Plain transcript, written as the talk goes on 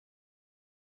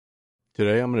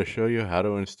Today I'm going to show you how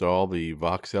to install the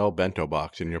Voxel Bento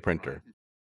Box in your printer.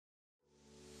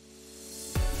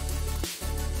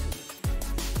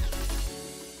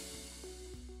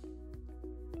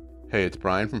 Hey, it's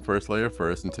Brian from First Layer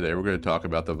First, and today we're going to talk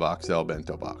about the Voxel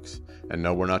Bento Box. And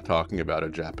no, we're not talking about a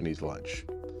Japanese lunch.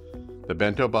 The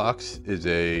Bento Box is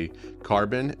a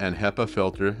carbon and HEPA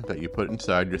filter that you put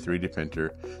inside your 3D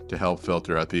printer to help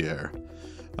filter out the air.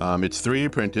 It's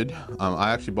 3D printed.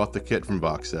 I actually bought the kit from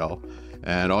Voxel,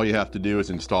 and all you have to do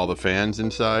is install the fans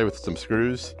inside with some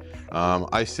screws.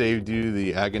 I saved you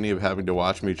the agony of having to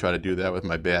watch me try to do that with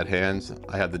my bad hands.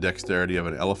 I have the dexterity of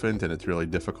an elephant, and it's really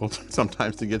difficult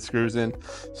sometimes to get screws in,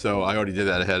 so I already did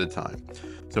that ahead of time.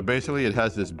 So basically it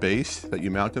has this base that you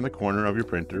mount in the corner of your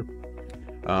printer.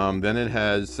 Then it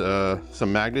has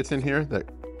some magnets in here that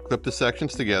clip the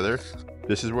sections together.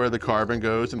 This is where the carbon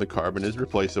goes, and the carbon is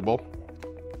replaceable.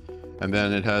 And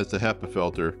then it has the HEPA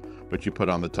filter, which you put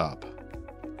on the top.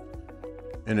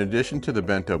 In addition to the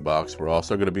Bento Box, we're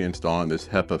also going to be installing this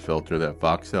HEPA filter that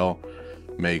Voxel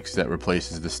makes that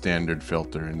replaces the standard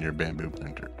filter in your Bambu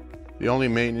printer. The only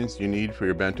maintenance you need for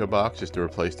your Bento Box is to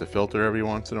replace the filter every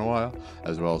once in a while,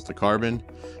 as well as the carbon.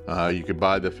 You could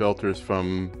buy the filters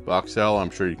from Voxel. I'm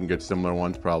sure you can get similar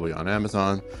ones probably on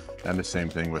Amazon, and the same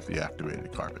thing with the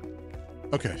activated carbon.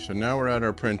 Okay, so now we're at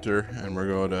our printer and we're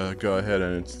going to go ahead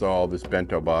and install this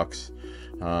Bento Box.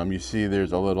 You see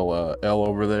there's a little L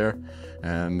over there,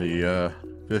 and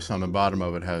this on the bottom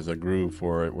of it has a groove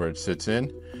for it where it sits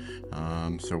in.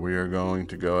 So we are going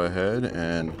to go ahead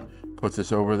and put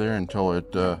this over there until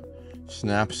it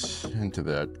snaps into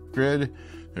that grid.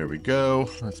 There we go.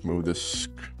 Let's move this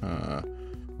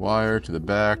wire to the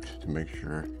back to make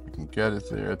sure we can get it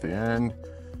there at the end.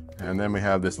 And then we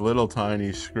have this little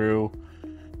tiny screw,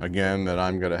 again, that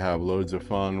I'm gonna have loads of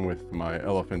fun with my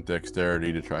elephant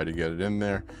dexterity to try to get it in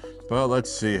there. But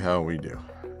let's see how we do.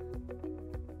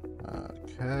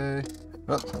 Okay.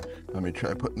 Oh, let me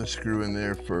try putting the screw in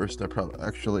there first.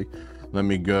 Let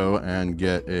me go and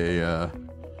get a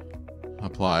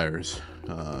pliers,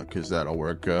 because that'll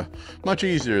work much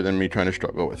easier than me trying to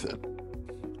struggle with it.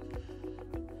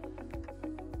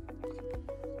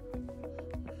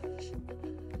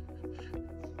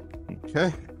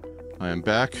 Okay, I am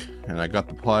back, and I got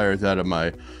the pliers out of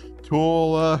my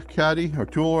tool caddy or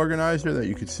tool organizer that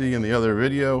you could see in the other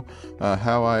video,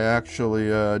 how I actually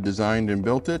designed and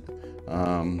built it.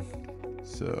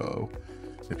 So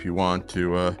if you want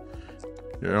to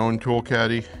your own tool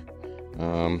caddy,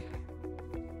 you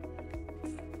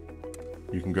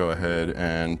can go ahead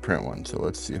and print one. So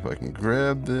let's see if I can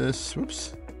grab this.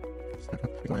 Whoops.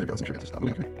 There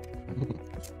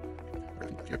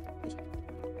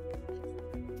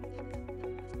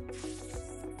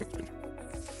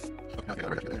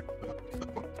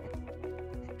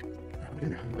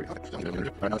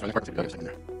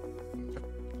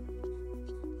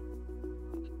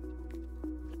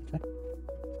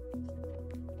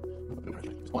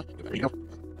you go.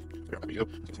 There you go.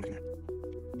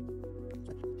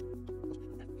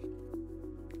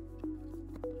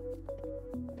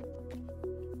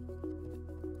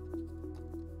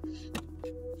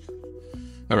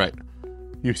 All right,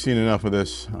 you've seen enough of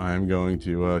this. I'm going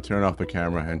to turn off the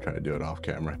camera and try to do it off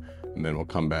camera, and then we'll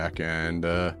come back and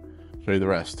show you the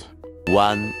rest.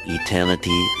 One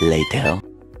eternity later.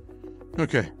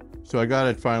 Okay, so I got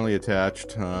it finally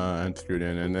attached and screwed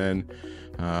in, and then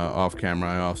off camera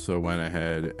I also went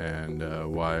ahead and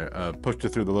pushed it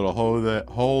through the little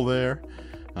hole there.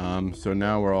 So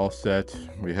now we're all set.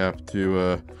 We have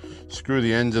to screw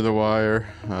the ends of the wire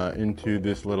into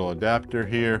this little adapter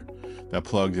here that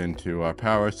plugs into our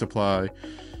power supply.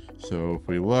 So if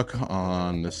we look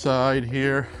on the side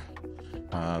here,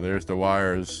 there's the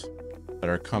wires that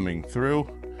are coming through.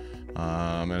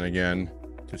 And again,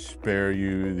 to spare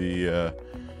you the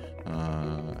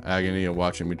agony of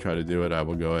watching me try to do it, I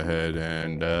will go ahead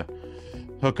and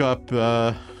hook up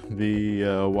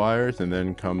the wires and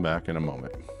then come back in a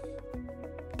moment.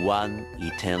 One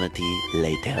eternity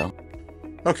later.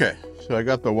 Okay, so I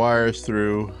got the wires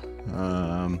through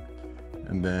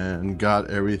and then got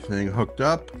everything hooked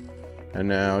up, and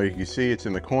now you can see it's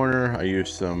in the corner. I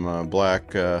used some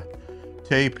black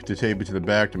tape to tape it to the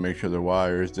back to make sure the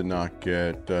wires did not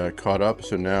get caught up.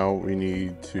 So now we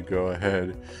need to go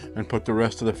ahead and put the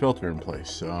rest of the filter in place.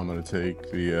 So I'm going to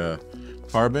take the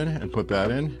carbon and put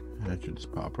that in. That should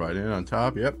just pop right in on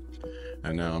top. Yep.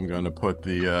 And now I'm going to put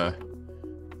the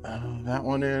that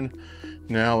one in.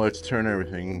 Now let's turn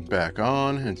everything back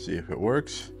on and see if it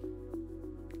works.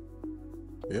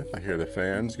 Yep, I hear the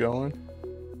fans going.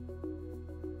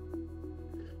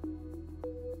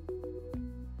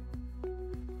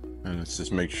 And let's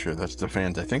just make sure that's the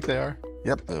fans. I think they are.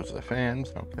 Yep, those are the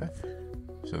fans. Okay.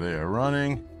 So they are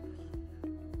running.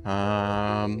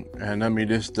 And let me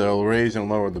just raise and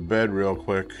lower the bed real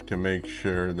quick to make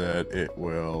sure that it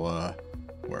will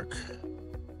work.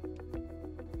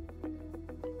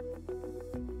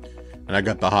 And I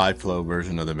got the high flow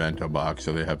version of the Bento Box,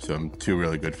 so they have two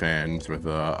really good fans with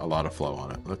a lot of flow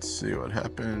on it. Let's see what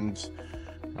happens.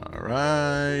 All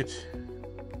right.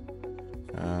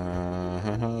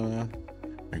 I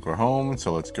think we're home,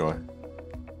 so let's go.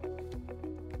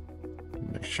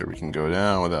 Make sure we can go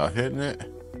down without hitting it.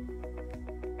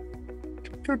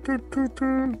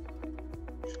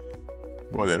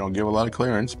 Boy, they don't give a lot of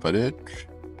clearance, but it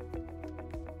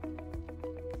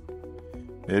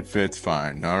fits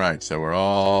fine. All right, so we're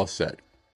all set.